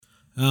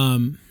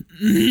I'm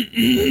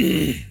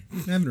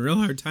having a real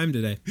hard time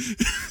today.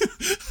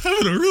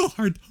 Having a real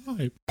hard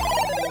time.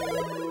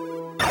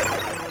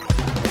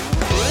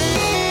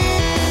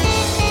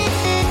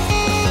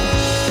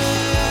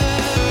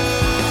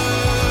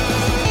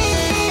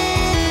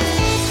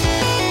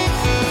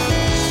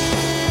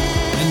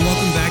 And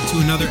welcome back to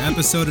another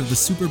episode of the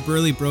Super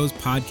Burly Bros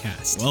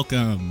podcast.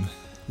 Welcome.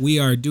 We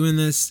are doing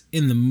this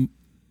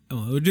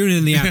we're doing it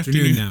in the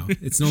afternoon now.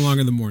 It's no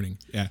longer the morning.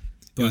 Yeah.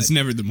 But it was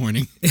never the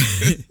morning.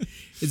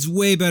 It's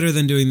way better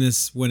than doing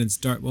this when it's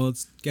dark. Well,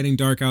 it's getting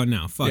dark out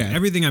now. Fuck. Yeah.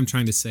 Everything I'm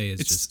trying to say is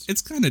just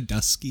It's kind of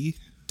dusky.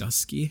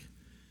 dusky.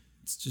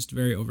 It's just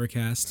very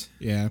overcast.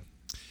 Yeah.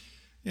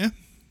 Yeah.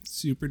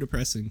 Super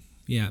depressing.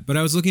 Yeah, but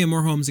I was looking at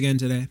more homes again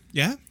today.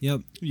 Yeah?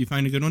 Yep. You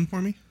find a good one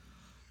for me?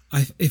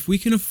 If we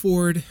can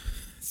afford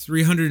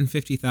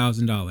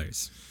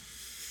 $350,000,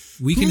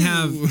 we can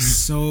have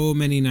so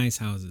many nice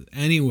houses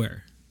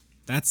anywhere.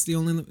 That's the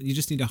only. You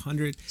just need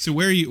 100. So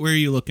where are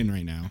you looking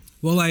right now?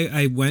 Well,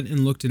 I went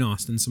and looked in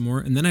Austin some more,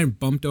 and then I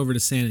bumped over to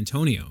San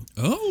Antonio.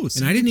 Oh,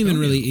 and I didn't even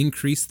really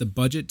increase the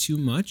budget too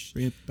much.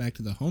 Bring it back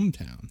to the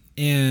hometown.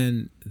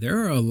 And there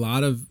are a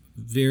lot of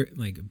very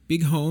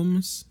big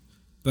homes,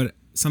 but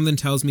something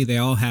tells me they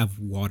all have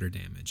water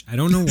damage. I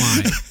don't know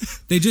why.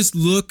 They just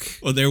look.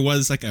 Well, there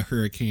was like a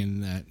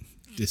hurricane that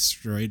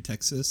destroyed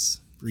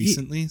Texas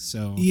recently,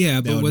 so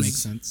yeah, that but would make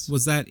sense.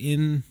 Was that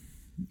in?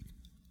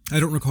 I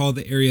don't recall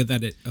the area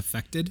that it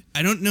affected.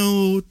 I don't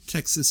know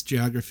Texas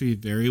geography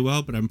very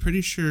well, but I'm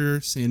pretty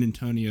sure San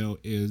Antonio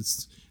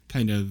is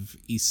kind of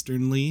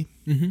easternly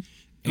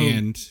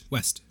and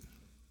west.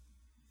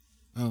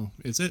 Oh,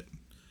 is it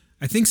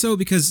I think so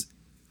because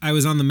I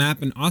was on the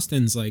map and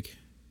Austin's like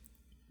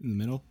in the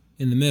middle?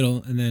 In the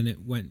middle, and then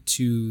it went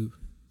to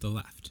the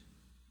left.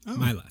 Oh.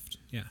 My left,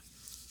 yeah.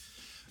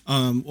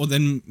 Well,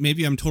 then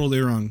maybe I'm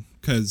totally wrong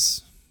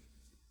because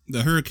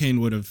the hurricane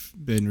would have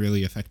been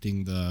really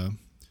affecting the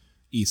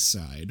east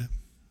side.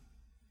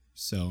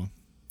 So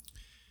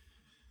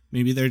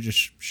maybe they're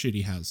just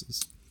shitty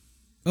houses.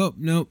 Oh,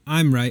 no,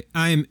 I'm right.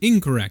 I am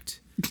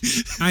incorrect.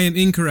 I am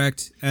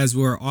incorrect as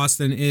where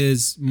Austin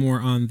is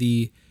more on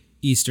the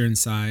eastern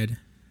side.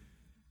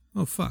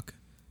 Oh, fuck.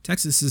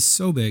 Texas is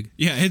so big.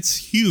 Yeah,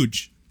 it's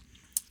huge.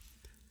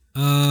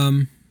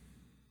 It's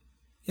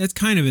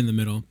kind of in the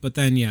middle, but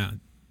then, yeah,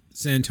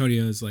 San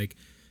Antonio is like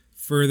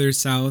further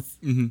south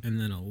and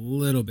then a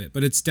little bit,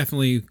 but it's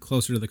definitely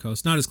closer to the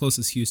coast. Not as close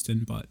as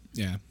Houston, but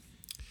yeah,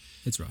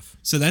 it's rough.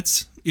 So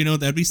that's,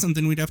 that'd be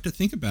something we'd have to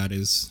think about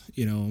is,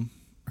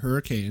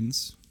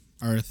 hurricanes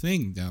are a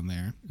thing down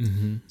there.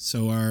 Mm-hmm.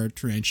 So are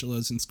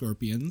tarantulas and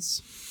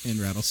scorpions and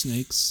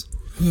rattlesnakes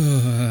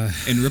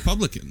and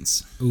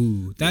Republicans.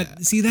 Ooh, that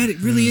it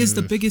really is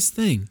the biggest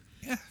thing.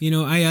 Yeah.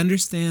 I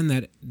understand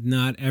that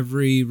not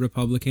every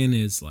Republican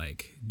is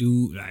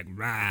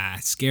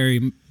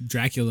scary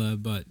Dracula,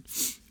 but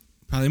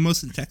probably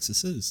most of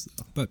Texas is,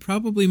 though. But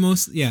probably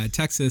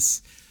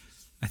Texas,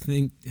 I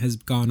think, has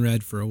gone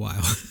red for a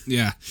while.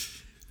 Yeah.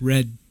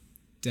 Red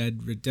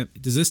Dead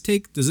Redemption. Does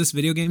this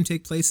video game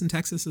take place in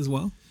Texas as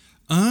well?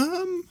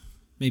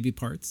 Maybe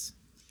parts.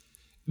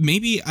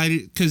 Maybe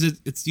because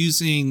it's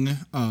using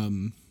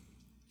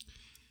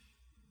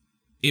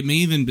it may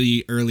even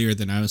be earlier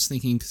than I was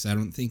thinking because I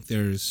don't think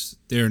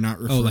they're not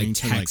referring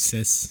to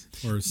Texas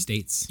or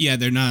states. Yeah,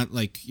 they're not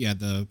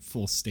the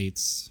full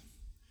states.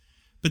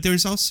 But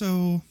there's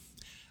also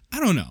I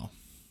don't know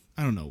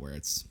where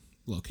it's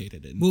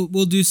located in.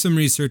 We'll do some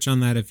research on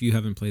that if you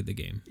haven't played the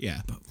game.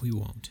 Yeah, but we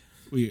won't.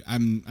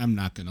 I'm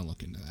not gonna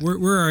look into that.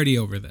 We're already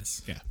over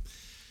this. Yeah.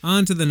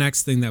 On to the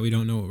next thing that we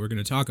don't know what we're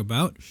going to talk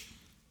about.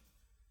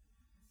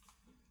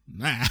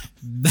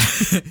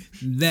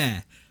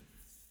 There.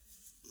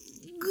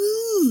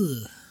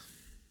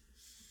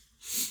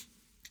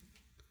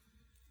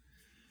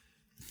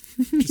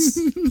 Just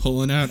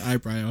pulling out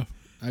eyebrow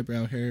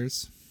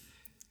hairs.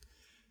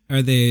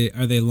 Are they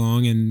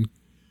long and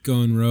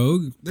going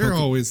rogue? They're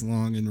always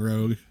long and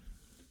rogue.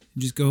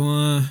 Just go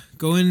in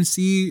and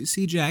see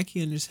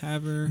Jackie and just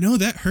have her. No,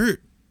 that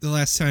hurt the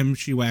last time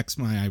she waxed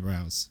my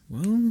eyebrows.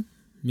 Well,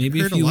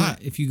 maybe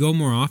if you go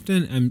more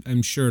often,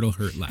 I'm sure it'll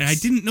hurt less. And I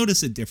didn't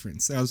notice a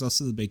difference. That was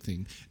also the big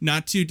thing.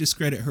 Not to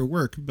discredit her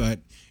work, but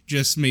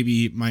just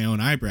maybe my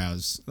own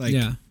eyebrows.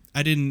 Yeah.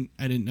 I didn't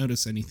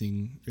notice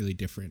anything really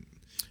different.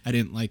 I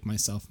didn't like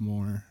myself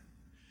more.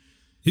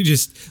 You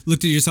just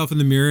looked at yourself in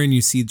the mirror and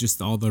you see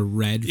just all the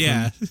red.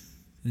 Yeah.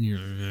 And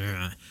you're.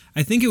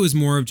 I think it was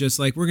more of just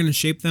we're going to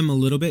shape them a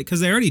little bit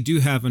because they already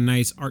do have a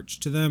nice arch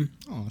to them.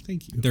 Oh,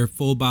 thank you. They're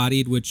full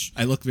bodied, which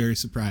I look very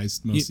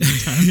surprised most of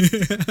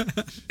the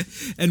time.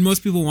 And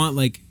most people want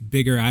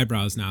bigger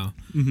eyebrows now.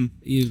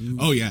 Mm-hmm.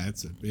 Oh yeah,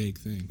 it's a big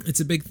thing.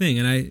 It's a big thing,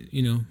 and I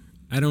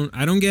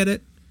don't get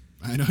it.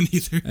 I don't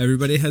either.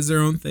 Everybody has their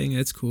own thing.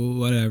 It's cool,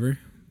 whatever.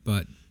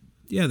 But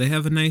yeah, they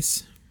have a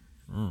nice.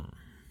 Yeah,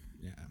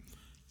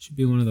 should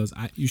be one of those.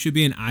 You should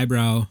be an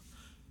eyebrow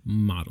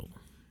model.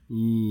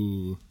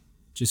 Ooh.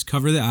 Just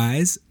cover the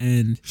eyes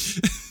and...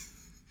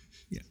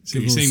 Yeah. So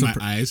you're saying my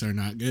eyes are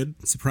not good?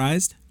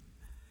 Surprised?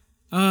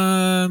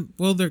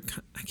 Well,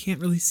 I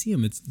can't really see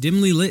them. It's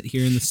dimly lit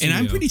here in the studio.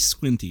 And I'm pretty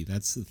squinty.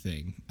 That's the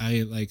thing.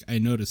 I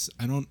notice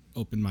I don't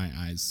open my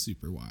eyes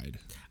super wide.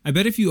 I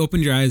bet if you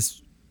opened your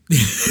eyes,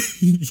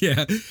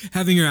 yeah,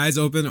 having your eyes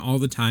open all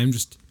the time,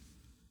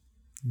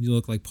 you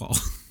look like Paul.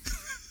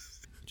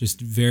 Just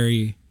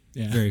very,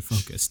 very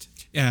focused.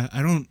 Yeah,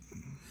 I don't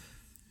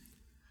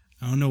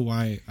know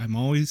why. I'm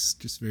always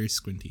just very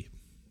squinty.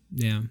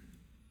 Yeah.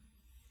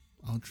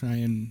 I'll try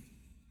and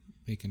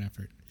make an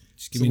effort.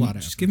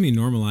 Just give me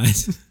normal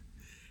eyes.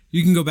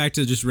 You can go back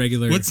to just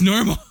regular. What's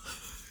normal?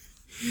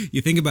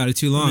 You think about it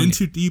too long. I'm in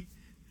too deep.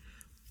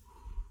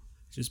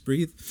 Just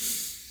breathe.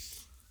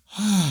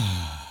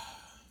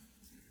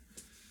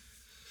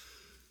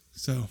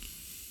 So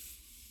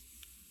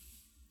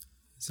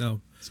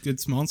it's a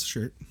good small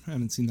shirt. I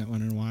haven't seen that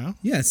one in a while.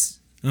 Yes.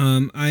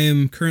 I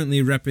am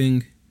currently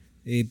repping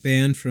a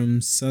band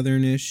from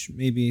southernish,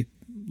 maybe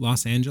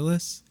Los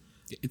Angeles.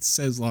 It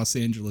says Los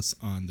Angeles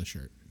on the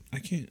shirt. I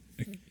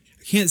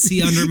can't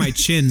see under my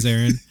chins,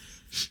 Aaron.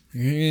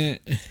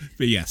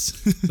 But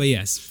yes. But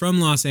yes, from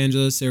Los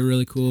Angeles. They were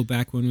really cool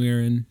back when we were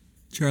in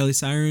Charlie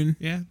Siren.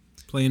 Yeah.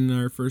 Playing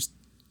our first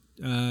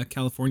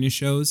California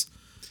shows.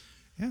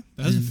 Yeah,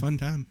 that was a fun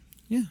time.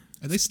 Yeah.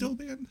 Are they still a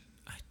band?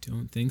 I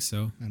don't think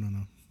so. I don't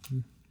know.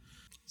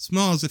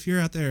 Smalls, if you're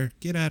out there,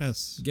 get at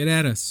us. Get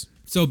at us.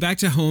 So back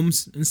to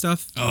homes and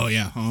stuff. Oh,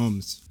 yeah,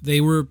 homes. They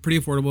were pretty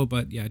affordable,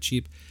 but yeah,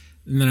 cheap.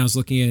 And then I was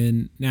looking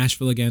in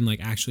Nashville again, like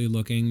actually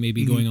looking,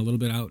 maybe going a little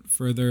bit out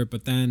further.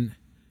 But then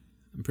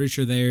I'm pretty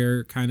sure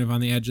they're kind of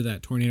on the edge of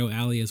that tornado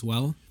alley as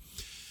well.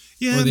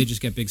 Yeah. Or they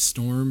just get big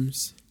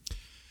storms.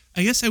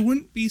 I guess I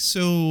wouldn't be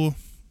so...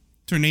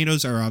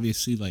 Tornadoes are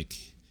obviously like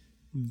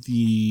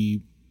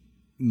the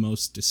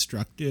most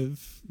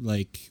destructive,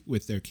 like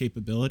with their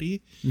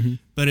capability.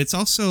 But it's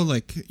also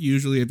like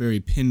usually a very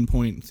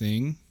pinpoint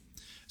thing.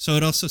 So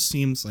it also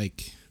seems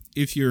like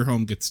if your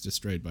home gets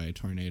destroyed by a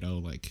tornado,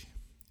 like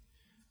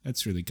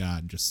that's really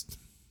God just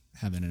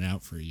having it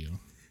out for you.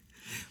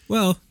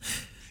 Well,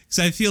 because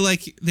I feel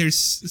like there's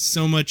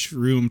so much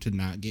room to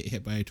not get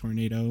hit by a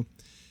tornado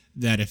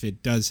that if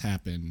it does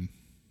happen,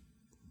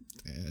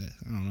 I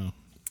don't know.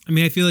 I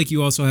mean, I feel like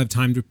you also have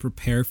time to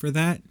prepare for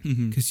that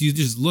because you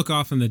just look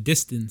off in the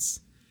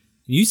distance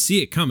and you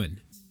see it coming.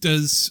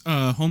 Does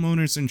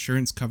homeowners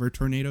insurance cover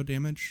tornado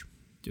damage?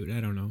 Dude, I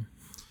don't know.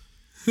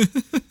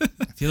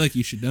 I feel like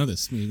you should know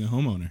this, being a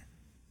homeowner.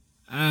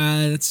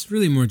 That's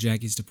really more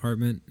Jackie's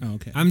department. Oh,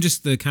 okay. I'm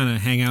just the kind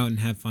of hang out and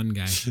have fun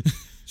guy.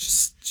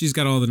 She's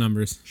got all the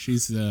numbers.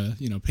 She's the,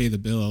 pay the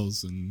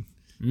bills and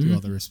do all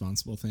the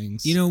responsible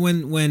things. You know,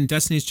 when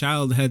Destiny's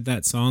Child had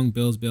that song,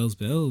 Bills, Bills,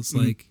 Bills,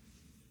 like,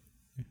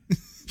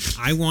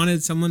 I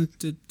wanted someone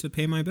to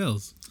pay my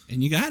bills.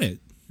 And you got it.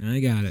 I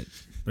got it.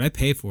 But I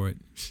pay for it.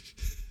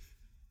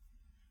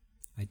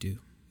 I do.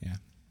 Yeah.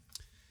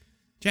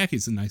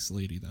 Jackie's a nice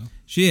lady, though.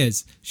 She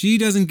is. She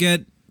doesn't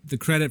get the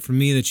credit from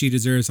me that she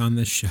deserves on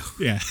this show.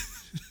 Yeah.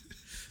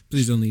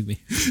 Please don't leave me.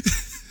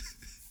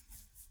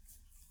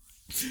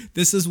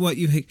 This is what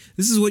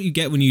you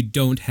get when you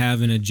don't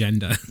have an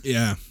agenda.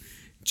 Yeah.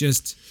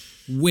 Just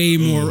way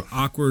more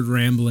awkward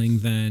rambling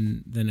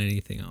than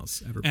anything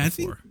else ever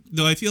before.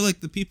 I feel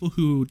like the people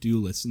who do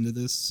listen to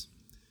this,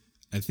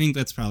 I think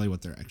that's probably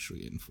what they're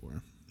actually in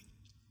for.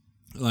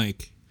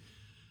 Like,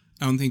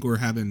 I don't think we're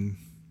having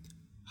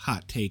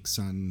hot takes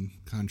on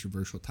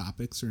controversial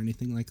topics or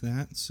anything like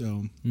that.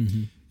 So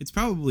it's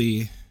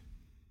probably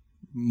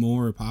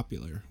more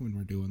popular when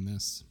we're doing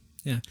this.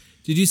 Yeah.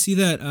 Did you see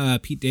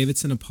that Pete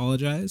Davidson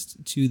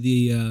apologized to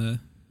the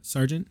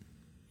sergeant?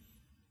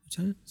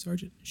 Lieutenant?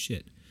 Sergeant?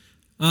 Shit.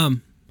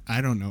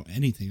 I don't know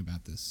anything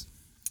about this.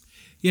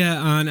 Yeah,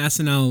 on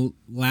SNL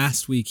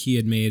last week, he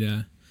had made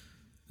a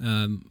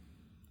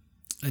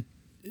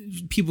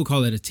people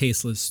call it a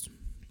tasteless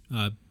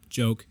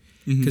joke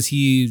because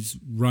he's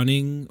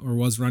running or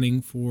was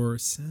running for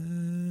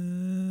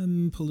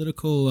some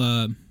political.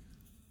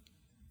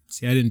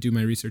 See, I didn't do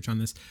my research on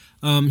this.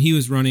 He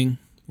was running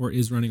or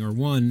is running or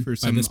won for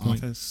by this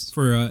point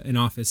for an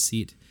office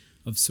seat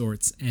of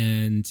sorts,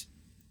 and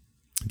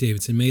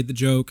Davidson made the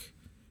joke.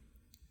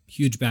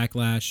 Huge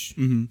backlash,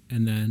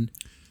 and then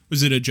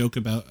was it a joke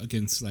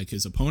against like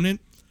his opponent?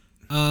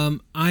 I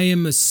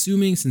am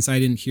assuming, since I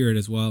didn't hear it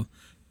as well,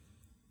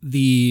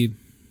 the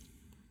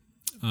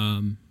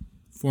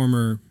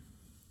former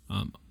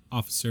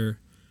officer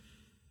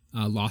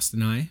lost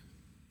an eye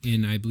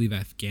in, I believe,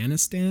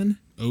 Afghanistan.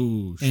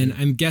 Oh, shit. And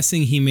I'm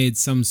guessing he made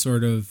some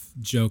sort of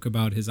joke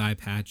about his eye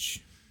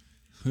patch.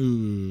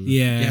 Ooh.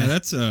 Yeah,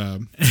 that's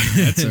a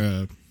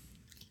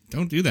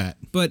don't do that.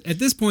 But at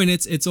this point,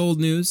 it's old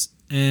news,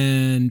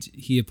 and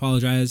he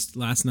apologized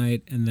last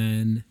night, and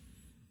then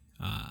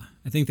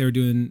I think they were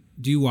doing.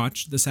 Do you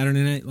watch the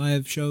Saturday Night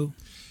Live show?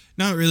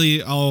 Not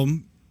really. I'll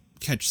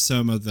catch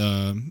some of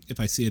the if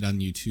I see it on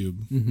YouTube.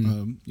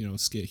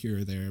 Skit here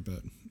or there, but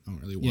I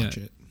don't really watch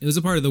it. It was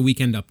a part of the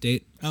Weekend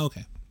Update. Oh,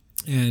 okay.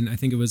 And I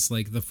think it was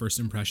like the first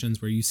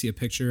impressions where you see a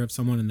picture of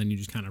someone and then you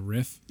just kind of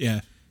riff.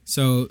 Yeah.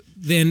 So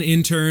then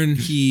in turn,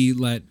 he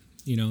let,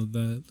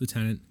 the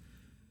lieutenant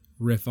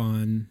riff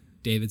on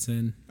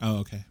Davidson. Oh,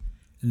 okay.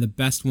 And the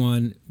best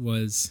one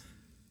was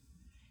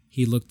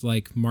he looked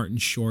like Martin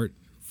Short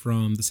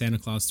from the Santa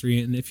Claus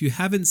 3. And if you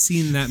haven't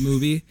seen that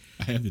movie,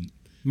 I haven't.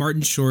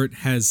 Martin Short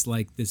has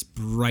like this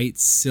bright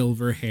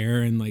silver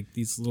hair and like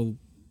these little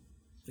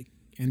like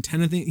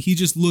antenna thing. He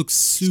just looks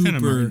super Kind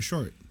of Martin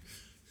Short.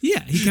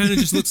 Yeah, he kind of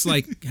just looks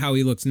like how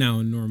he looks now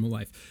in normal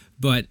life.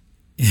 But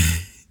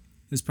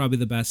it's probably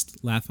the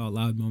best laugh out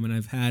loud moment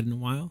I've had in a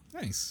while.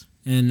 Nice.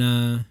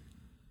 And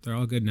they're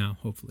all good now,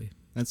 hopefully.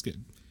 That's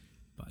good.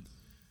 But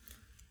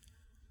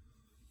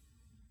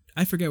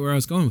I forget where I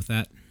was going with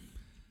that.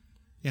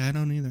 Yeah, I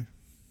don't either.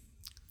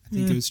 I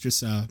think it was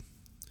just a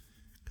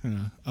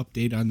kind of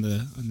update on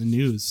the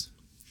news.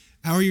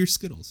 How are your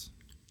Skittles?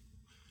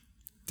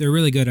 They're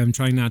really good. I'm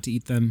trying not to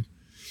eat them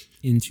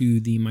into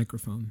the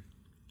microphone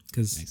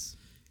because Nice.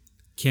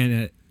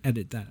 can't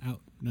edit that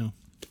out. No.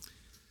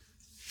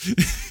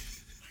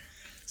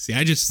 See,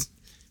 I just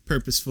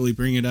purposefully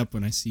bring it up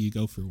when I see you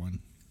go for one.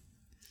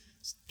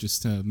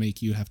 Just to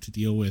make you have to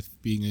deal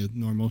with being a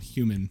normal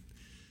human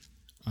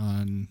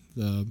on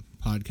the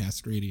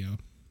podcast radio.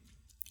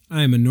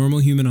 I am a normal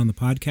human on the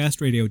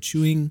podcast radio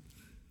chewing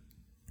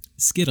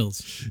Skittles.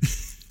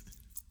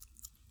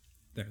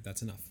 There,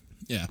 that's enough.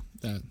 Yeah,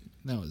 that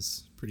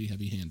was pretty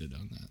heavy-handed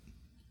on that.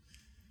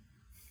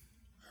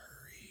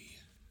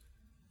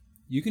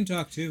 You can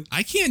talk too.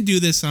 I can't do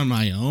this on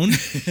my own.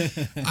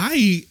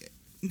 I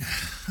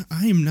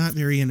am not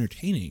very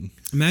entertaining.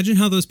 Imagine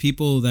how those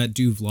people that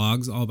do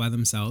vlogs all by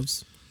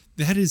themselves,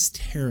 That is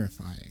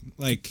terrifying.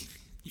 Like,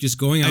 just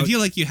going out. I feel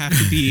like you have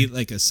to be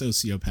like a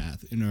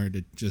sociopath in order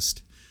to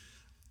just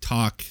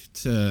talk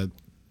to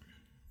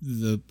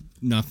the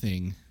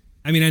nothing.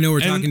 I mean, I know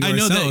we're And talking to I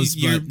know ourselves,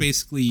 that you're but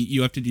basically,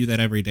 you have to do that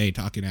every day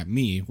talking at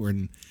me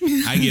when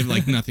I give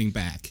like nothing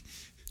back.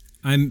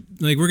 I'm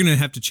like, we're going to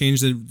have to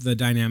change the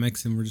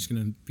dynamics and we're just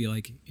going to be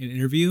like an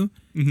interview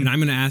and I'm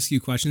going to ask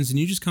you questions and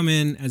you just come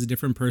in as a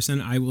different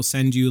person. I will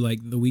send you like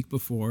the week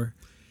before.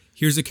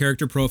 Here's a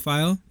character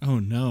profile. Oh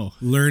no.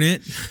 Learn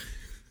it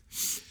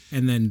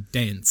and then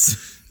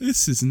dance.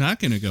 This is not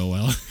going to go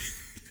well.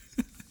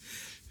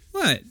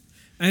 What?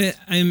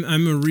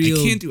 I'm a real.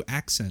 I can't do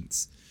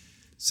accents.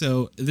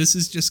 So this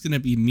is just going to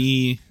be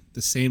me,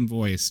 the same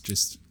voice,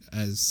 just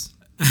as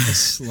a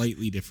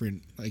slightly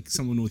different, like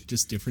someone with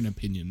just different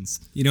opinions.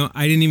 You know,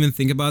 I didn't even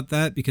think about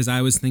that because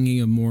I was thinking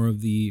of more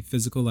of the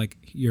physical, like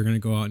you're going to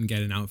go out and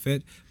get an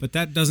outfit, but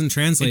that doesn't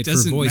translate for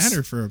voice. It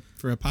doesn't matter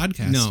for a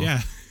podcast. No.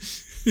 Yeah.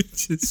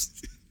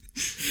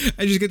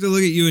 I just get to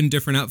look at you in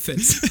different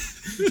outfits.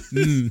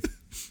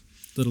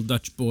 Little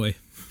Dutch boy.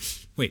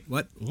 Wait,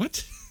 what?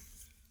 What?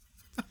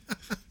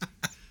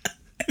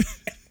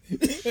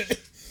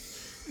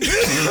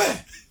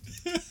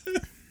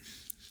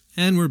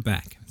 And we're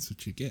back. That's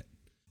what you get.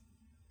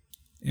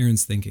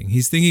 Aaron's thinking.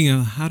 He's thinking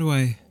of how do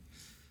I...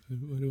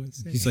 What do I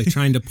say? He's like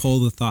trying to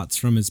pull the thoughts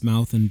from his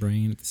mouth and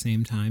brain at the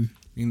same time.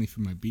 Mainly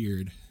from my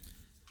beard.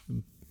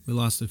 We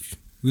lost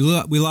we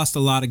lost a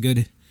lot of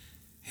good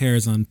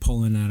hairs on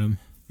pulling at him.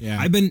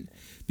 Yeah.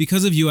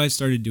 Because of you, I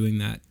started doing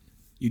that.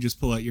 You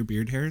just pull out your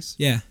beard hairs?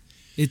 Yeah.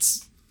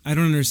 I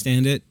don't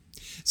understand it.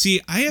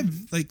 See, I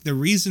have, like, the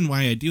reason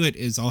why I do it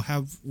is I'll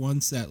have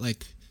ones that,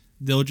 like,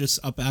 they'll just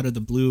up out of the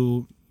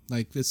blue,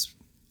 like, this,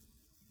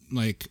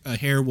 like, a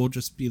hair will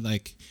just be,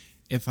 like,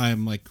 if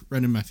I'm, like,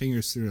 running my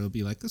fingers through it, it'll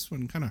be like, this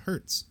one kind of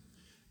hurts.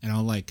 And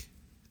I'll, like,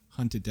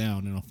 hunt it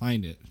down and I'll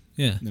find it.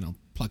 Yeah. And then I'll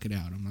pluck it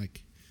out. I'm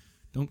like,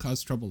 don't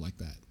cause trouble like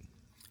that.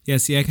 Yeah,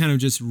 see, I kind of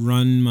just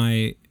run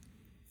my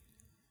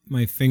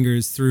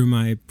fingers through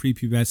my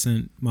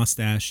prepubescent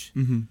mustache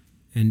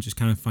and just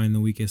kind of find the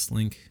weakest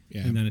link.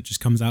 Yeah. And then it just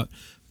comes out.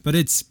 But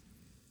it's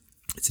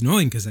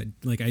annoying because I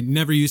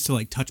never used to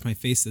like touch my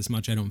face this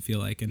much, I don't feel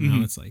like. And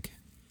now it's like...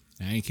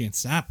 Now you can't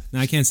stop.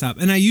 Now I can't stop.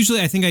 And I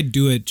think I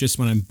do it just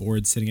when I'm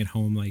bored sitting at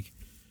home, like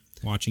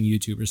watching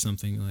YouTube or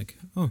something. Like,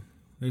 oh,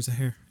 there's a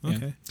hair.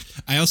 Okay. Yeah.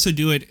 I also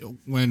do it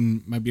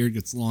when my beard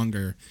gets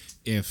longer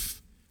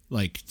if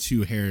like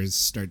two hairs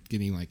start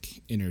getting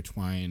like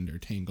intertwined or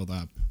tangled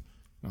up.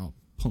 I'll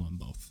pull them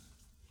both.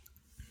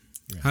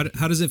 How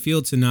does it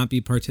feel to not be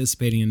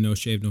participating in No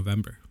Shave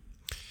November?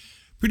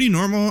 Pretty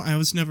normal. I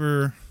was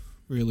never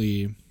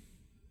really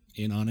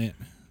in on it.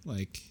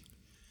 Like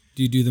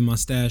Do you do the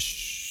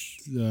mustache?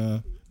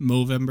 the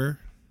Movember.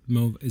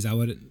 Is that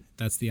what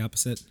that's the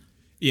opposite?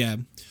 Yeah.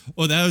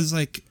 Well, that was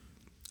like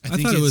I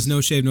thought it was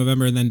No Shave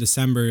November and then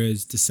December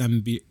is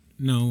December.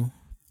 No.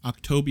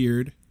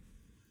 Octobeard,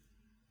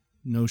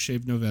 No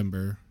Shave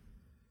November,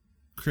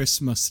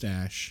 Chris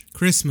Mustache,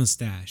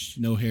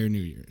 No Hair New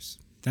Year's.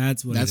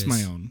 That's what That's it is.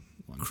 my own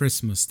one.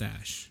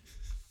 Mustache.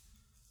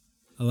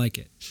 I like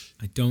it.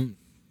 I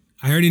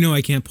already know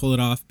I can't pull it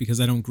off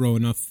because I don't grow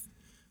enough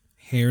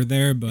hair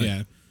there, but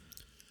Yeah.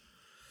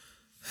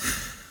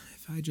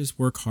 if I just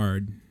work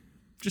hard.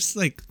 Just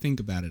like think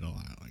about it a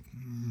lot. Like,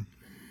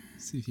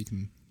 see if you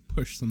can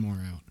push some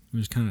more out. I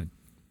just kind of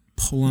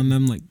pull on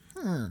them like,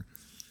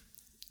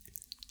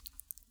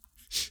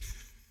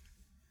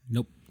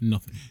 nope,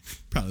 nothing.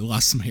 Probably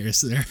lost some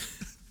hairs there.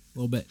 A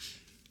little bit.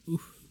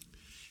 Oof.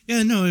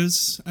 Yeah, no,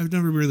 I've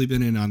never really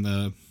been in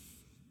on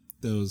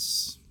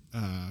those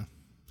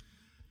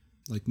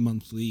like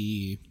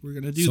monthly. We're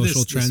gonna do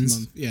Social this trends.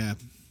 month. Yeah,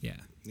 Yeah.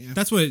 yeah,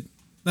 That's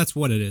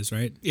what it is,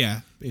 right?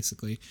 yeah.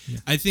 Basically, Yeah.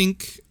 I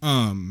think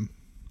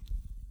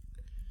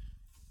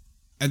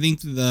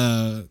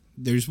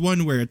there's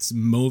one where it's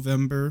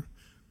Movember,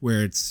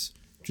 where it's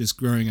just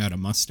growing out a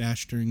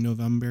mustache during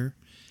November,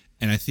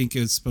 and I think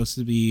it's supposed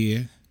to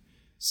be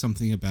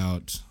something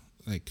about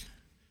like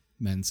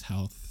men's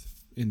health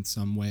in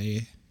some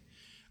way,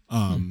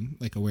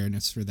 like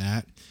awareness for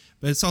that.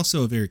 But it's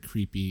also a very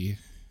creepy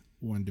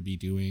one to be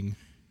doing.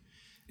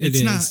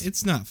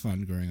 It's not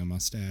fun growing a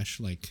mustache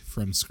like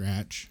from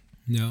scratch.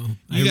 No.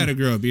 You got to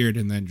grow a beard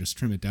and then just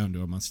trim it down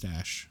to a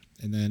mustache,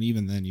 and then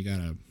even then you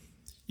gotta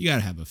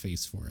have a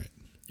face for it.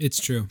 It's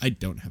true. I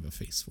don't have a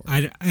face for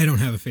it. I don't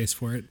have a face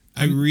for it.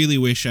 I really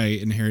wish I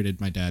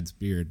inherited my dad's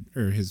beard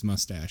or his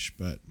mustache,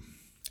 but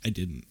I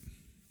didn't.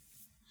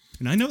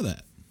 And I know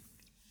that.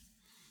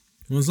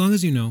 Well, as long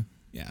as you know.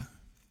 Yeah.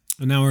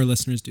 And now our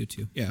listeners do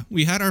too. Yeah.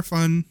 We had our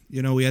fun.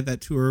 We had that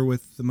tour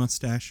with the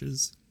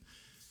mustaches.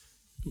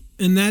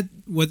 And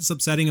what's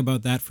upsetting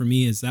about that for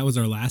me is that was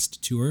our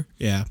last tour.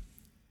 Yeah.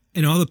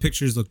 And all the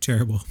pictures look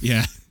terrible.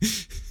 Yeah.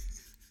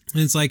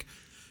 And it's like,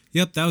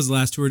 yep, that was the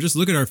last tour. Just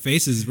look at our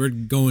faces. We're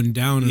going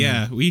down.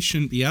 Yeah, we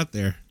shouldn't be out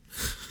there.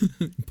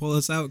 Pull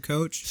us out,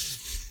 coach.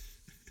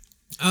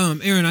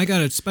 Aaron, I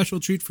got a special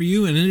treat for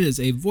you, and it is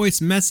a voice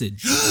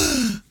message.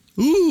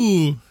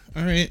 Ooh.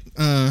 All right.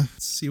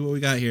 Let's see what we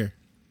got here.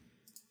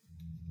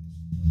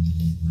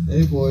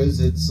 Hey boys,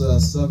 it's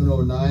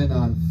 7:09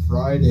 on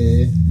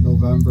Friday,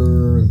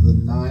 November the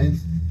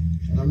 9th,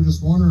 and I'm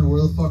just wondering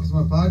where the fuck is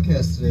my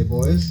podcast today,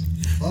 boys?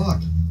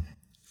 Fuck.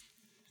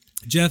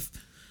 Jeff,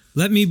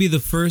 let me be the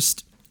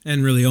first,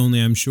 and really only,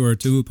 I'm sure,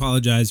 to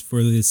apologize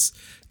for this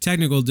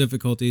technical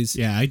difficulties.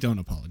 Yeah, I don't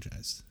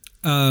apologize.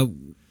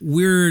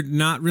 We're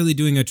not really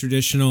doing a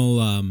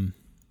traditional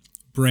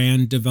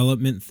brand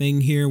development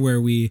thing here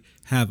where we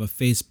have a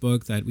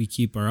Facebook that we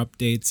keep our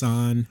updates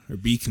on. Or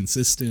be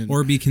consistent.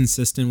 Or be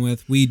consistent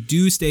with. We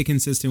do stay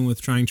consistent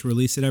with trying to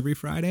release it every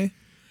Friday.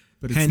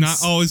 But it's not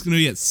always going to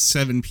be at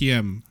 7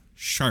 p.m.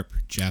 sharp,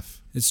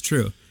 Jeff. It's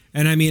true.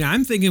 And I mean,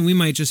 I'm thinking we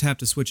might just have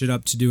to switch it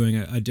up to doing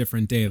a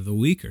different day of the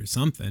week or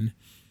something.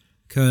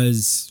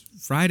 Because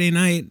Friday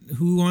night,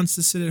 who wants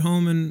to sit at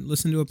home and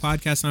listen to a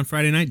podcast on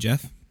Friday night,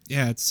 Jeff?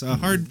 Yeah, it's a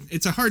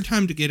hard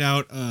time to get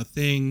out a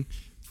thing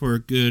for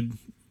good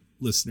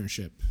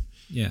listenership.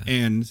 Yeah.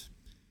 And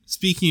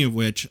speaking of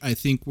which, I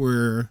think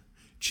we're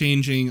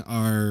changing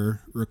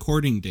our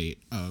recording date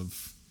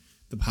of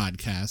the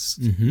podcast.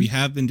 Mm-hmm. We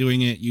have been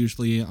doing it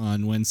usually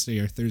on Wednesday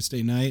or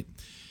Thursday night,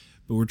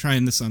 but we're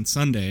trying this on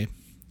Sunday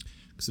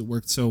because it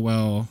worked so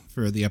well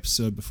for the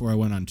episode before I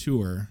went on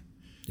tour.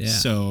 Yeah.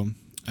 So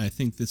I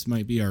think this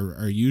might be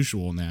our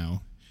usual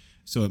now.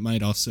 So it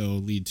might also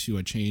lead to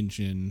a change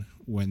in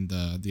when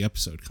the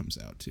episode comes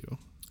out too.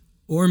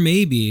 Or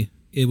maybe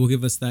it will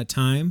give us that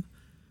time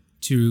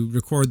to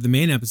record the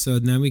main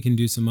episode, and then we can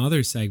do some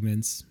other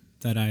segments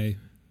that I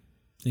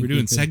think we're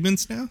doing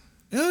segments now?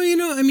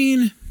 Oh, I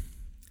mean,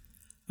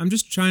 I'm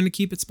just trying to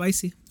keep it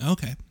spicy.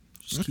 Okay.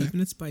 Just keeping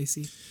it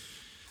spicy.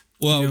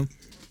 Well,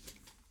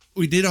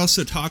 we did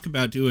also talk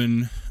about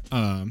doing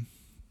a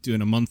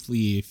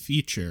monthly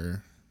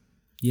feature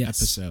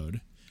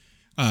episode.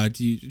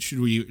 Should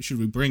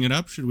we bring it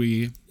up? Should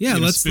we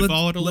let's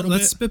spitball it a little bit?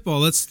 Let's spitball.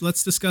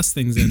 Let's discuss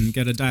things and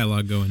get a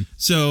dialogue going.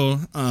 So,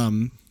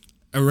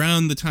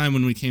 around the time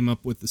when we came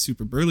up with the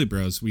Super Burly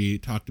Bros, we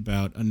talked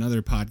about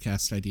another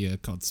podcast idea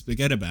called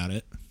Spaghetti About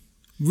It.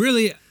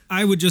 Really,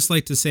 I would just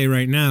like to say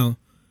right now,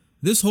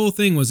 this whole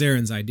thing was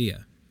Aaron's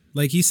idea.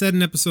 Like he said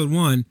in episode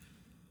 1,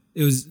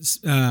 it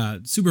was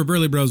Super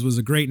Burly Bros was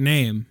a great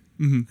name.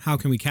 Mm-hmm. How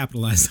can we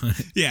capitalize on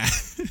it? Yeah.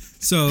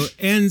 So,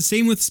 and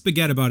same with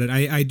Spaghetti About It.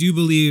 I do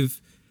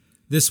believe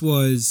this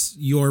was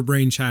your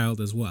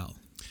brainchild as well.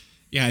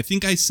 Yeah, I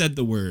think I said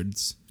the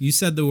words. You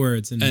said the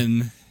words.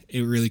 And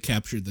it really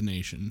captured the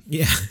nation.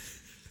 Yeah.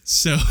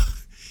 So,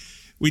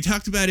 we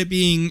talked about it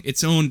being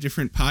its own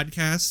different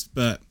podcast,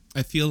 but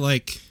I feel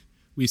like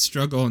we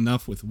struggle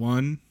enough with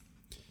one.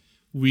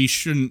 We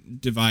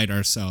shouldn't divide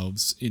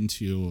ourselves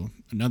into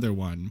another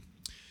one.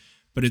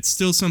 But it's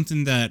still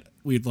something that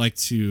we'd like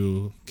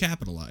to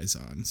capitalize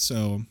on.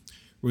 So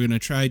we're going to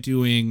try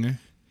doing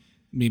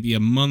maybe a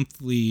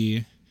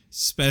monthly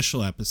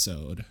special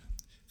episode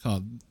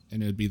and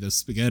it would be the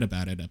Spaghetti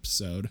About It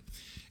episode.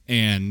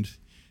 And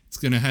it's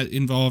going to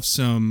involve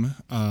some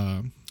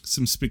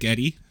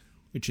spaghetti,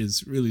 which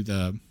is really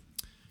the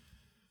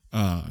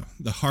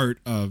heart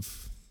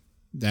of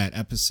that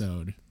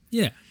episode.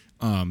 Yeah.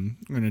 We're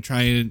going to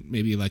try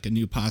maybe like a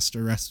new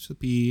pasta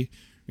recipe.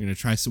 We're going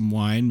to try some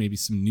wine, maybe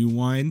some new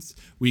wines.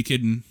 We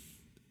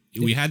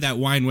had that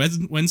Wine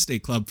Wednesday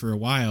club for a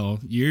while,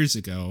 years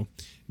ago.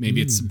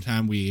 Maybe it's some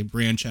time we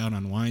branch out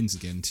on wines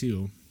again,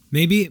 too.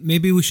 Maybe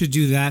we should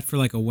do that for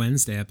like a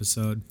Wednesday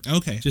episode.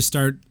 Okay. Just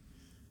start,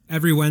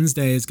 every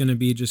Wednesday is going to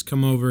be just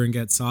come over and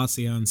get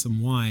saucy on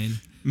some wine.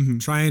 Mm-hmm.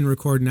 Try and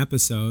record an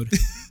episode.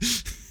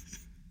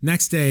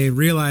 Next day,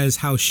 realize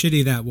how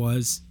shitty that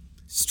was.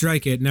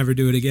 Strike it, never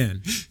do it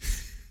again.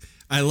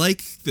 I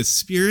like the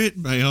spirit,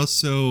 but I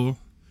also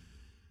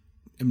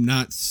am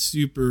not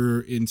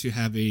super into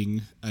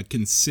having a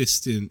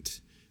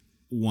consistent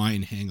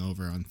wine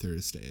hangover on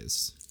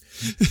Thursdays.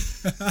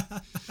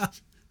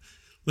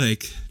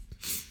 Like,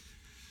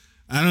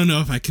 I don't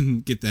know if I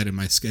can get that in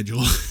my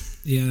schedule.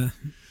 Yeah.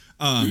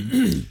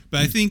 But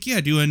I think,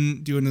 yeah,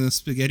 doing a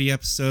spaghetti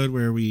episode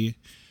where we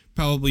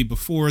probably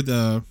before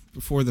the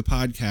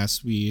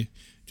podcast, we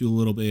do a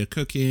little bit of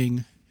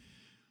cooking.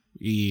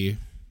 We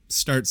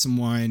start some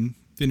wine,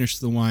 finish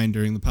the wine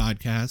during the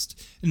podcast,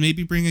 and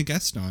maybe bring a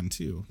guest on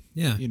too.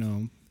 Yeah. You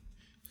know,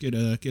 get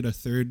a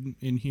third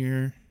in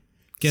here.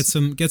 Get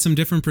some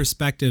different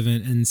perspective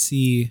and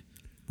see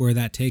where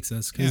that takes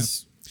us.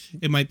 Because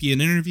it might be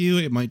an interview.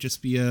 It might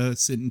just be a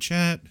sit and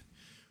chat.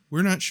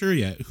 We're not sure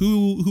yet.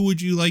 Who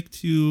would you like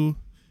to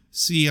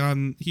see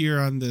on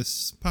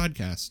this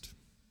podcast?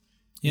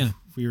 Yeah.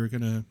 If we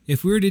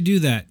were to do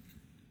that,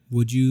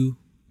 would you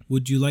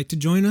like to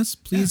join us?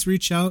 Please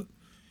reach out.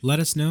 Let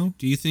us know.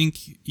 Do you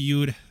think you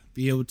would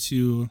be able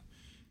to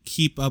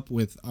keep up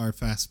with our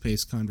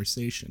fast-paced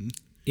conversation?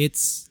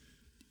 It's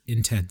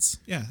intense.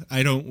 Yeah,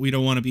 we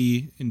don't want to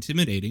be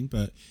intimidating,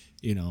 but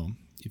you know,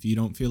 if you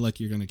don't feel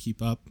like you're going to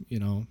keep up, you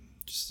know,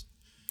 just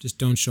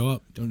don't show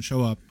up. Don't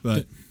show up.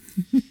 But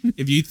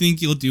if you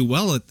think you'll do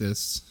well at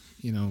this,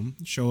 you know,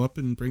 show up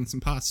and bring some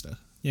pasta.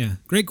 Yeah.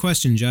 Great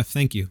question, Jeff.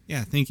 Thank you.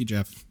 Yeah, thank you,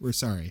 Jeff. We're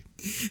sorry.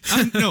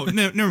 No,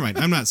 never mind.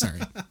 I'm not sorry.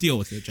 Deal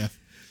with it, Jeff.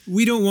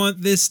 We don't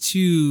want this to,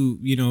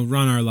 you know,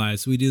 run our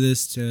lives. We do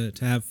this to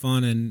have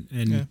fun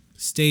and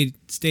stay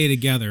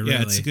together, really.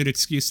 Yeah, it's a good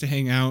excuse to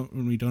hang out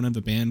when we don't have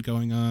a band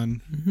going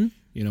on. Mm-hmm.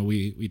 You know,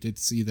 we did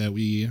see that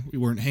we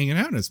weren't hanging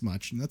out as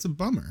much, and that's a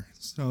bummer.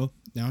 So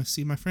now I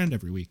see my friend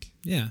every week.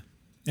 Yeah.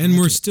 And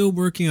we're still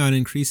working on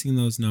increasing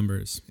those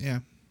numbers. Yeah.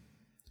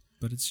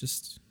 But it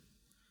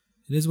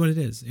is what it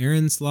is.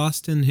 Aaron's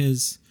lost in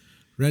his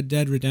Red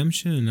Dead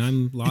Redemption, and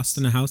I'm lost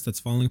in a house that's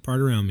falling apart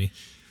around me.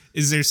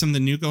 Is there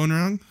something new going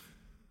wrong?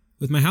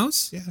 With my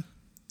house? Yeah.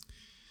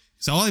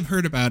 So all I've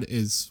heard about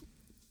is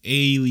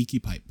a leaky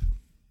pipe.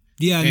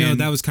 Yeah, no,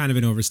 that was kind of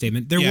an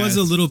overstatement. There was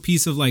a little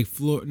piece of like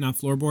not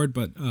floorboard,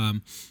 but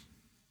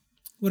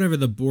whatever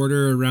the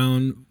border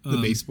around the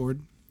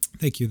baseboard.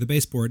 Thank you, the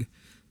baseboard.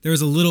 There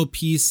was a little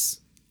piece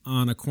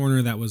on a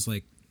corner that was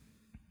like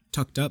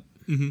tucked up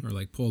or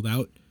like pulled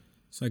out.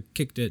 So I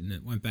kicked it and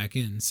it went back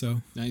in.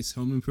 So nice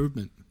home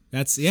improvement.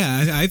 That's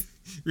I've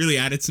really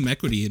added some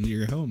equity into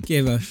your home.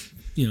 Gave a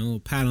little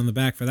pat on the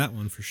back for that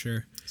one for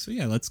sure. So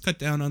yeah, let's cut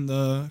down on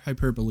the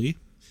hyperbole,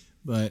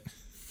 but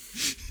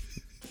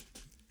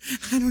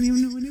I don't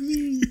even know what it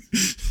means.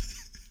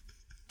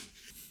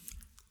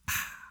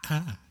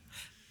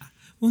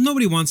 Well,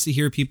 nobody wants to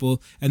hear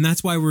people, and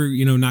that's why we're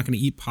not going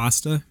to eat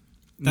pasta.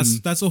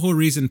 That's the whole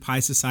reason Pie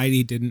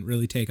Society didn't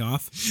really take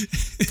off.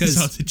 Because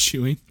all the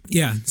chewing.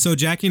 Yeah. So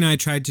Jackie and I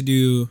tried to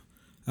do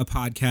a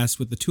podcast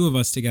with the two of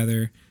us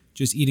together,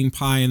 just eating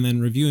pie and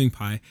then reviewing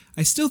pie.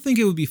 I still think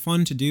it would be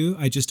fun to do.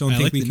 I just don't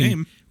think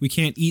we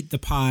can't eat the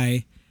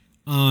pie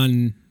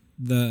on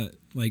the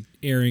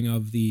airing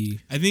of the.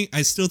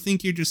 I still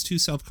think you're just too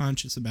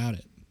self-conscious about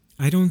it.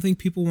 I don't think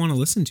people want to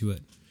listen to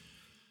it.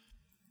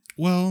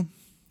 Well,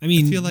 I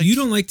mean, you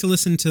don't like to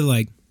listen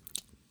to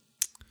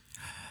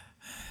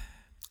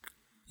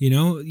you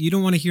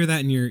don't want to hear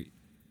that in your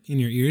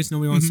ears.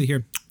 Nobody wants to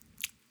hear.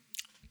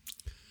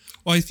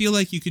 Well, I feel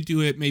like you could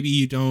do it. Maybe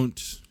you don't.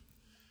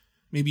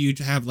 Maybe you'd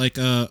have like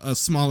a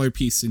smaller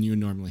piece than you would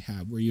normally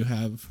have, where you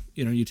have,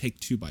 you take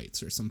 2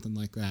 bites or something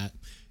like that.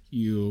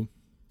 You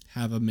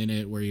have a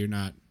minute where you're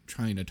not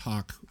trying to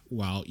talk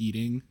while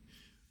eating.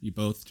 You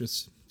both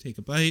just take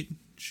a bite,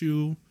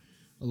 chew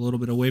a little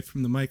bit away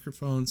from the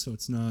microphone so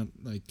it's not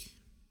like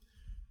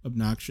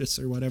obnoxious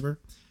or whatever.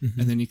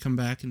 And then you come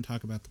back and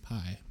talk about the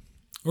pie.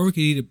 Or we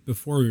could eat it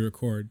before we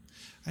record.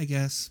 I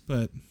guess,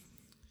 but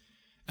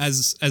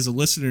as a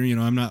listener,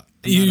 I'm not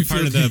a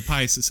part of the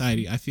Pie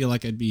Society. I feel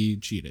like I'd be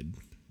cheated.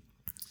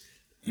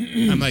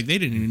 I'm like, they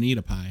didn't even eat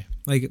a pie.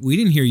 Like, we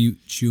didn't hear you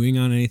chewing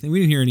on anything. We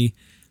didn't hear any,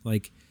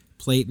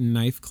 plate and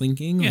knife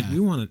clinking. We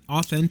want an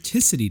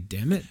authenticity,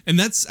 damn it.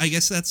 And I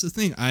guess that's the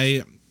thing.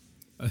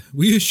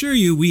 We assure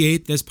you we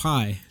ate this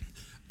pie.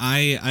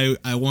 I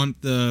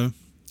want the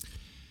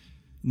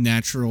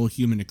natural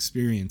human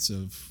experience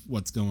of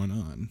what's going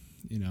on.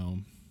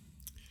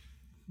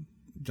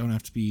 Don't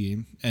have to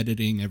be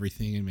editing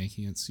everything and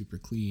making it super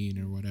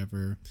clean or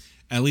whatever.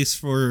 At least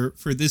for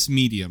this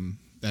medium,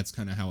 that's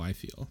kind of how I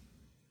feel.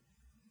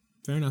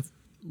 Fair enough.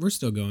 We're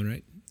still going,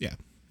 right? Yeah.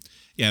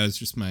 Yeah, it was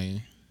just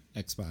my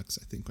Xbox,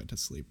 I think, went to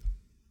sleep.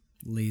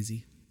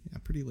 Lazy. Yeah,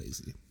 pretty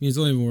lazy. I mean, it's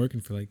only been working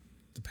for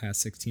the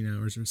past 16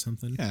 hours or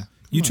something. Yeah.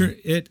 You turn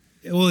it.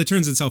 Well, it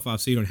turns itself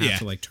off, so you don't have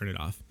to turn it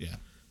off. Yeah.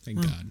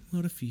 Thank God.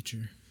 What a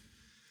feature.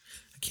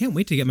 I can't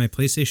wait to get my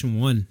PlayStation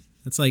 1.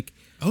 That's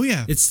oh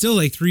yeah. It's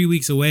still 3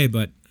 weeks away,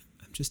 but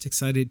I'm just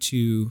excited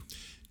to.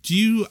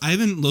 I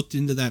haven't looked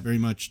into that very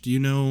much. Do you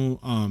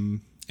know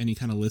any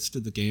kind of list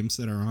of the games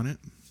that are on it?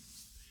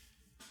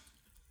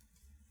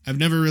 I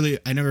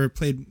never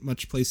played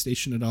much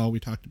PlayStation at all. We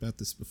talked about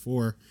this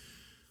before.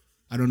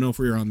 I don't know if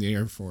we were on the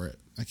air for it.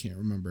 I can't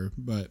remember,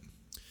 but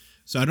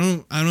so I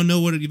don't know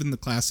what even the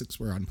classics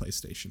were on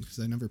PlayStation because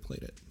I never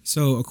played it.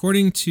 So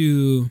according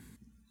to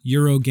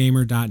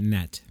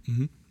Eurogamer.net,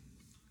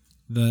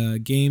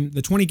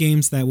 the 20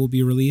 games that will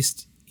be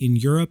released in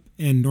Europe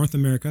and North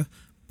America,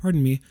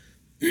 pardon me.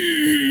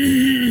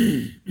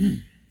 Ooh,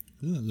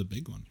 that was a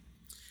big one.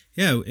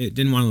 Yeah, it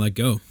didn't want to let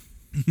go.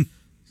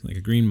 It's like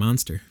a green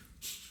monster.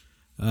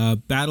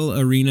 Battle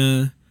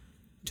Arena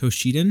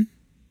Toshinden.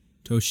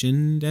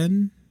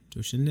 I'm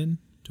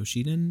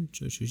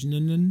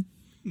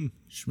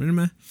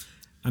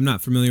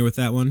not familiar with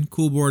that one.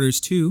 Cool Borders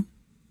 2,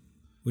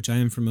 which I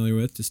am familiar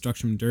with.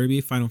 Destruction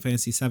Derby. Final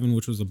Fantasy 7,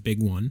 which was a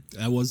big one.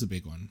 That was a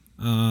big one.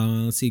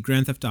 Let's see.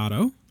 Grand Theft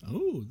Auto.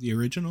 Oh, the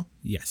original?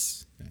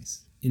 Yes.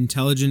 Nice.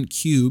 Intelligent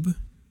Cube.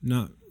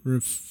 Not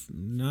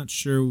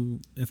sure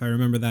if I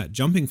remember that.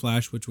 Jumping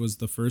Flash, which was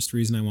the first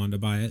reason I wanted to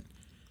buy it.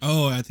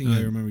 Oh, I think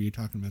I remember you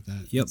talking about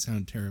that. Yep. That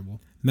sounded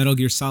terrible. Metal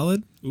Gear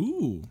Solid.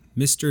 Ooh.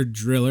 Mr.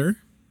 Driller.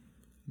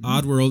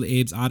 Oddworld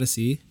Abe's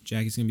Odyssey.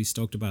 Jackie's going to be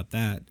stoked about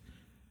that.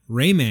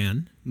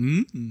 Rayman.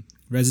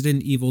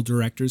 Resident Evil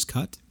Director's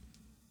Cut.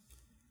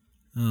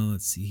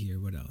 Let's see here.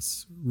 What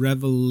else?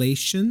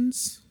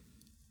 Revelations.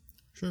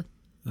 Sure.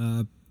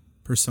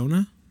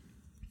 Persona.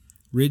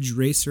 Ridge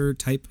Racer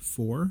Type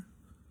 4.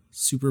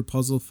 Super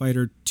Puzzle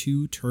Fighter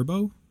 2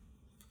 Turbo.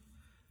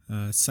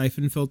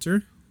 Siphon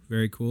Filter.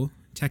 Very cool.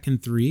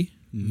 Tekken 3.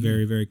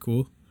 Very, very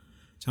cool.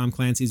 Tom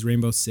Clancy's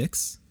Rainbow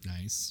Six.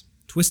 Nice.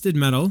 Twisted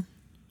Metal.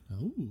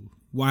 Oh.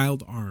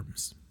 Wild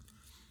Arms.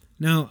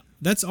 Now,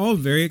 that's all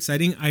very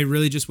exciting. I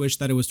really just wish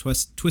that it was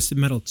Twisted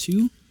Metal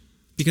 2,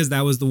 because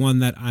that was the one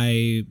that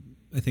I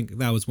think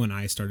that was when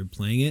I started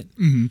playing it.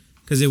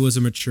 Because it was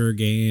a mature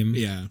game.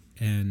 Yeah.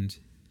 And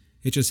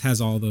it just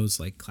has all those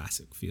like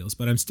classic feels.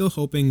 But I'm still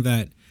hoping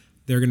that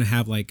they're going to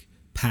have like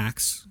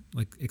packs,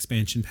 like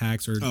expansion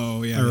packs or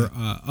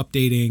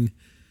updating.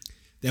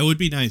 That would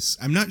be nice.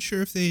 I'm not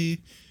sure if they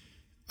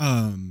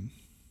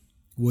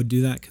would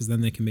do that, because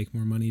then they can make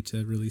more money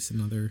to release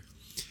another.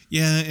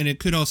 Yeah, and it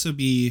could also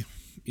be,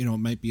 it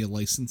might be a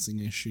licensing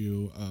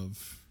issue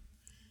of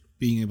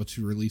being able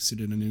to release it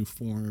in a new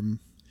form.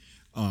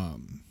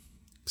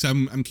 So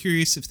I'm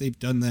curious if they've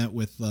done that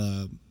with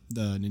the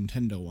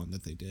Nintendo one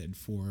that they did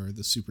for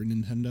the Super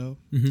Nintendo.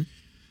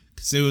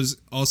 Because it was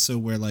also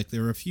where like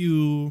there were a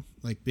few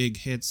like big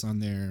hits on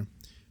there,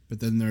 but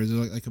then there's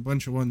like a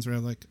bunch of ones where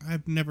I'm like,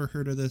 I've never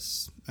heard of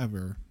this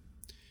ever.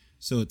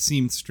 So it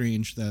seemed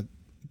strange that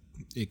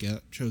it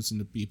got chosen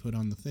to be put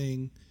on the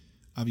thing.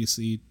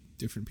 Obviously,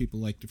 different people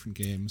like different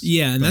games.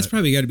 Yeah, and that's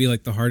probably got to be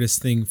like the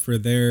hardest thing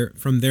from their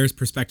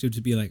perspective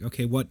to be like,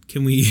 okay, what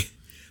can we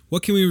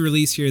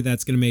release here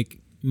that's going to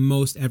make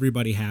most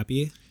everybody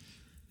happy?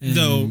 And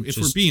though, if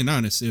we're being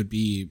honest, it would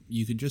be,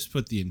 you could just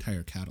put the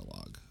entire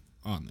catalog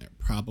on there,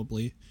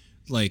 probably.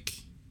 Like,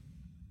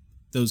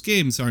 those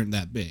games aren't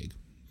that big.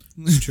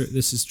 True.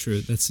 This is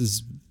true.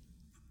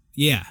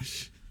 Yeah.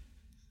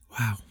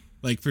 Wow.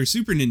 Like, for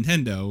Super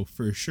Nintendo,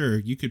 for sure,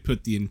 you could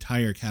put the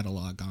entire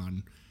catalog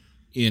on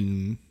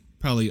in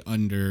probably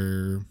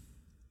under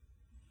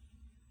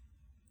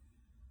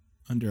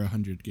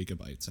 100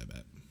 gigabytes, I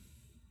bet.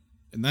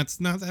 And that's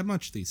not that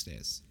much these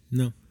days.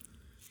 No.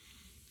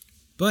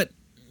 But,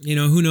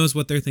 who knows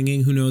what they're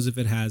thinking? Who knows if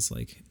it has,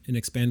 like, an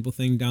expandable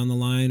thing down the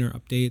line or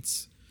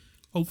updates?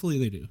 Hopefully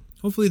they do.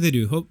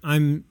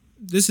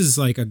 This is,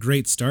 like, a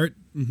great start.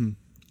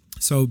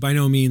 So, by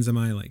no means am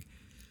I, like,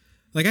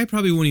 I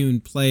probably won't even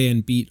play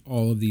and beat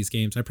all of these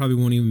games. I probably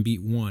won't even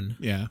beat one.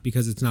 Yeah.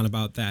 Because it's not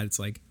about that. It's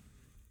like,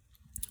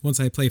 once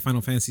I play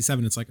Final Fantasy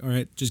 7, it's like, all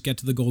right, just get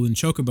to the Golden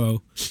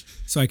Chocobo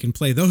so I can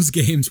play those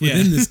games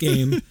within this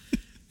game.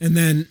 And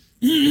then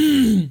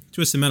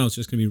Twisted Metal is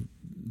just going to be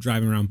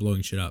driving around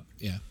blowing shit up.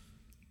 Yeah.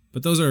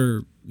 But those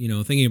are,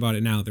 thinking about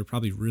it now, they're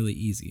probably really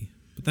easy.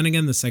 But then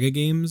again, the Sega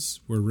games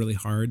were really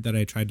hard that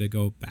I tried to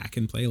go back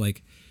and play.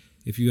 Like,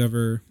 if you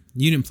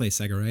didn't play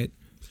Sega, right?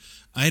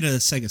 I had a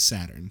Sega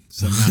Saturn,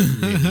 so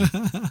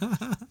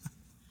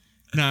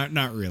not really.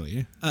 not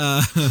really.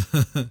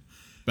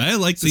 But I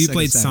like. So you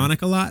played Saturn.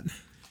 Sonic a lot?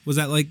 Was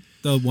that like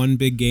the one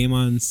big game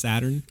on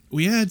Saturn?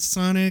 We had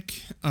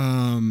Sonic. What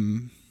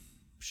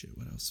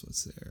else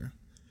was there?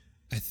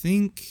 I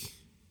think.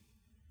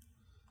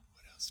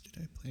 What else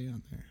did I play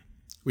on there?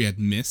 We had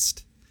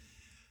Myst.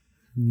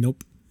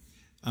 Nope.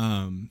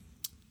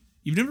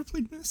 You've never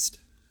played Myst?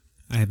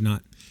 I have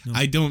not. No.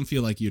 I don't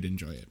feel like you'd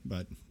enjoy it,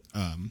 but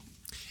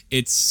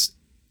it's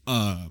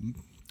kind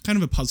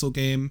of a puzzle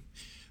game,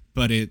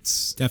 but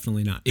it's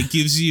definitely not. It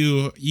gives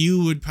you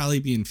would probably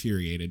be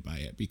infuriated by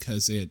it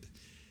because it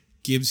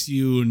gives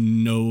you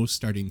no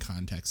starting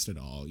context at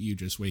all. You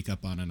just wake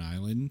up on an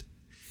island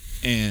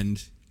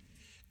and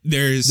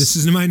this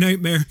is my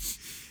nightmare.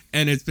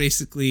 And it's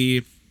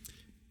basically,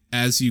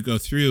 as you go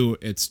through,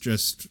 it's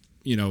just,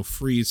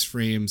 freeze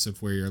frames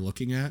of where you're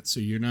looking at. So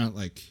you're not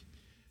like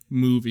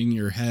moving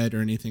your head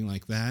or anything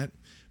like that.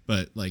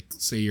 But like,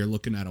 say you're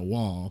looking at a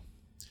wall,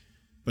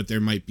 but there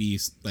might be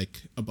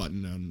like a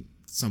button on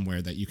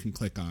somewhere that you can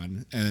click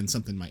on, and then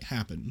something might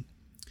happen.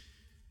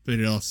 But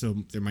it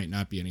also, there might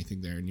not be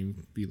anything there, and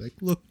you'd be like,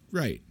 look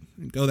right,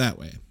 and go that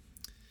way.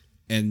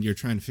 And you're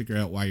trying to figure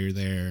out why you're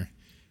there,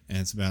 and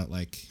it's about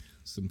like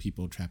some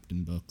people trapped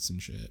in books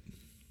and shit.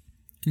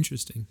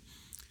 Interesting.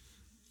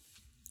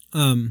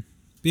 But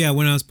yeah,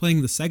 when I was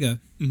playing the Sega,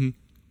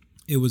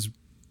 it was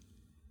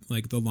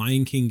like the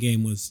Lion King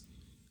game was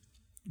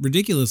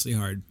ridiculously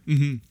hard.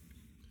 Mm-hmm.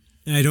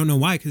 And I don't know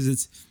why, because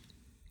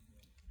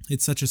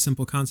it's such a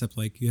simple concept.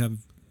 Like you have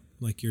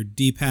like your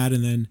D-pad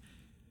and then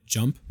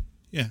jump.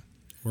 Yeah.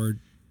 Or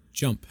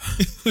jump.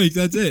 Like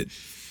that's it.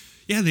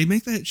 Yeah, they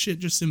make that shit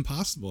just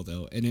impossible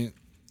though, and it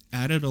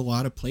added a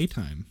lot of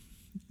playtime.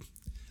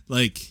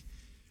 Like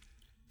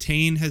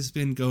Tane has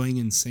been going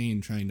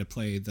insane trying to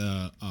play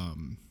the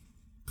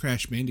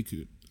Crash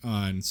Bandicoot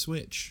on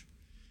Switch,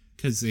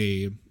 because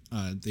they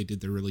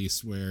did the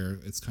release where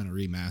it's kind of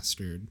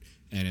remastered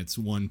and it's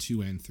 1,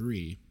 2, and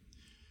 3,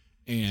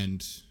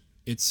 and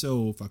it's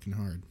so fucking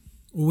hard.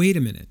 Wait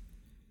a minute.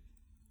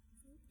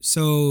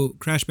 So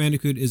Crash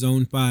Bandicoot is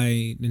owned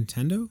by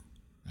Nintendo?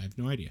 I have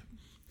no idea.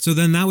 So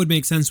then that would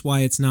make sense why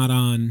it's not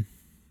on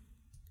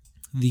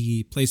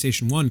the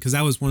PlayStation 1, because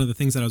that was one of the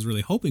things that I was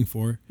really hoping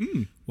for,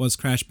 was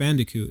Crash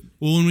Bandicoot.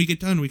 Well, when we get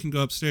done, we can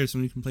go upstairs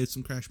and we can play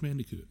some Crash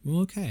Bandicoot.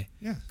 Well, okay.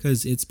 Yeah.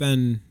 Because it's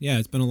been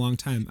a long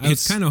time. I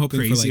was kind of hoping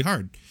crazy for like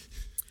hard.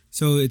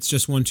 So it's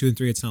just 1, 2, and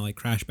 3. It's not like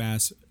Crash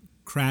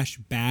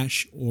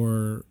Bash,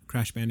 or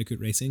Crash Bandicoot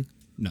Racing.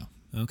 No.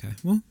 Okay.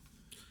 Well,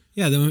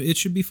 yeah, then it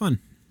should be fun.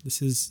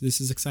 This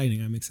is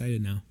exciting. I'm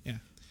excited now. Yeah.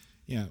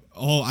 Yeah.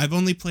 Oh, I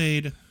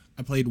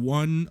played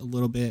 1 a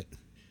little bit,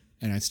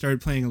 and I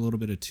started playing a little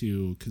bit of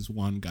 2 because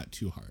 1 got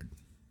too hard.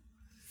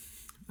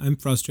 I'm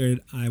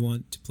frustrated. I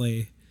want to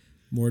play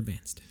more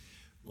advanced.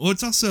 Well,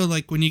 it's also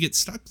like when you get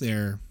stuck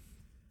there,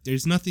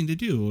 there's nothing to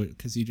do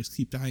because you just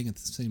keep dying at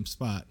the same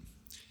spot.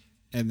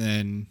 And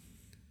then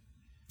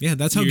yeah,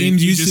 that's how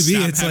games used to be.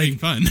 It's like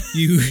fun.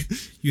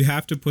 you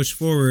have to push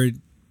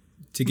forward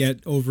to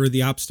get over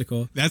the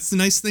obstacle. That's the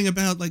nice thing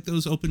about like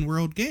those open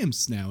world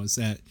games now, is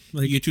that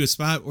like, you get to a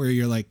spot where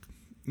you're like,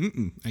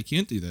 I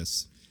can't do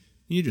this.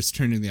 You just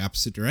turn in the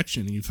opposite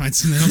direction and you find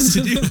something else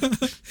to do.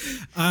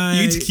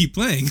 You get to keep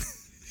playing.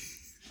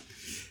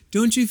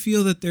 Don't you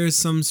feel that there's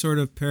some sort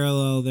of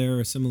parallel there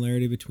or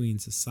similarity between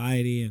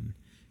society and,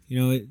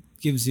 it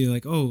gives you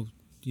like,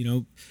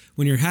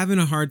 when you're having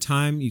a hard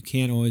time, you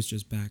can't always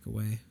just back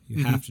away.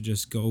 You have to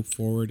just go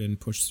forward and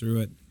push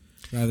through it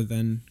rather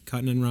than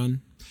cutting and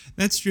run.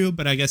 That's true,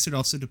 but I guess it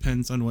also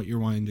depends on what you're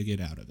wanting to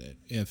get out of it.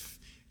 If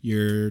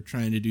you're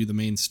trying to do the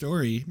main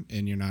story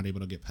and you're not able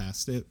to get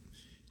past it,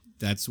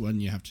 that's when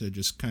you have to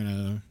just kind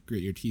of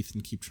grit your teeth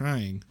and keep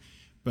trying.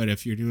 But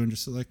if you're doing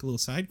just like a little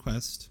side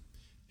quest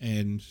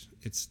and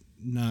it's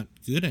not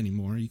good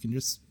anymore, you can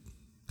just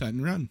cut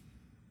and run.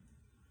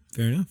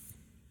 Fair enough.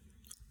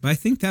 But I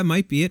think that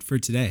might be it for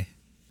today.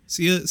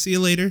 See you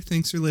later.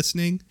 Thanks for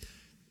listening.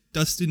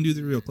 Dustin, do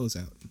the real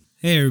closeout.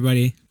 Hey,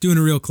 everybody. Doing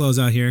a real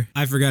closeout here.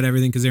 I forgot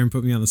everything because Aaron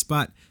put me on the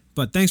spot.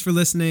 But thanks for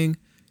listening.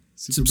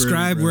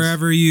 Subscribe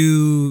wherever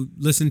you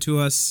listen to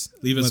us.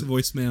 Leave us a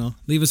voicemail.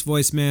 Leave us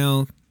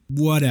voicemail.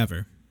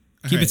 Whatever.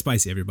 Keep right. it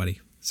spicy, everybody.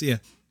 See ya.